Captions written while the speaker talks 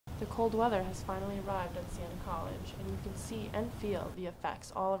The cold weather has finally arrived at Siena College, and you can see and feel the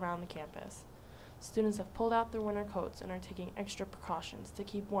effects all around the campus. Students have pulled out their winter coats and are taking extra precautions to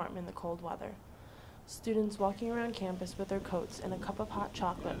keep warm in the cold weather. Students walking around campus with their coats and a cup of hot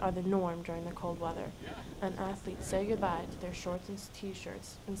chocolate are the norm during the cold weather, and athletes say goodbye to their shorts and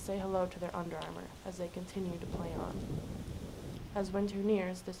t-shirts and say hello to their Under Armour as they continue to play on. As winter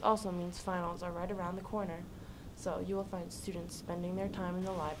nears, this also means finals are right around the corner, so you will find students spending their time in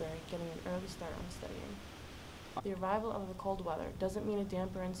the library getting an early start on studying. The arrival of the cold weather doesn't mean a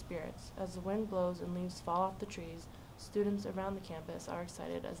damper in spirits. As the wind blows and leaves fall off the trees, students around the campus are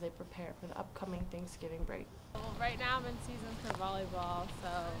excited as they prepare for the upcoming Thanksgiving break. Well, right now I'm in season for volleyball,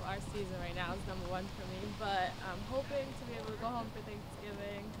 so our season right now is #1 for me, but I'm hoping to be able to go home for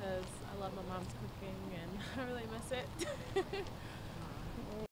Thanksgiving because I love my mom's cooking and I really miss it.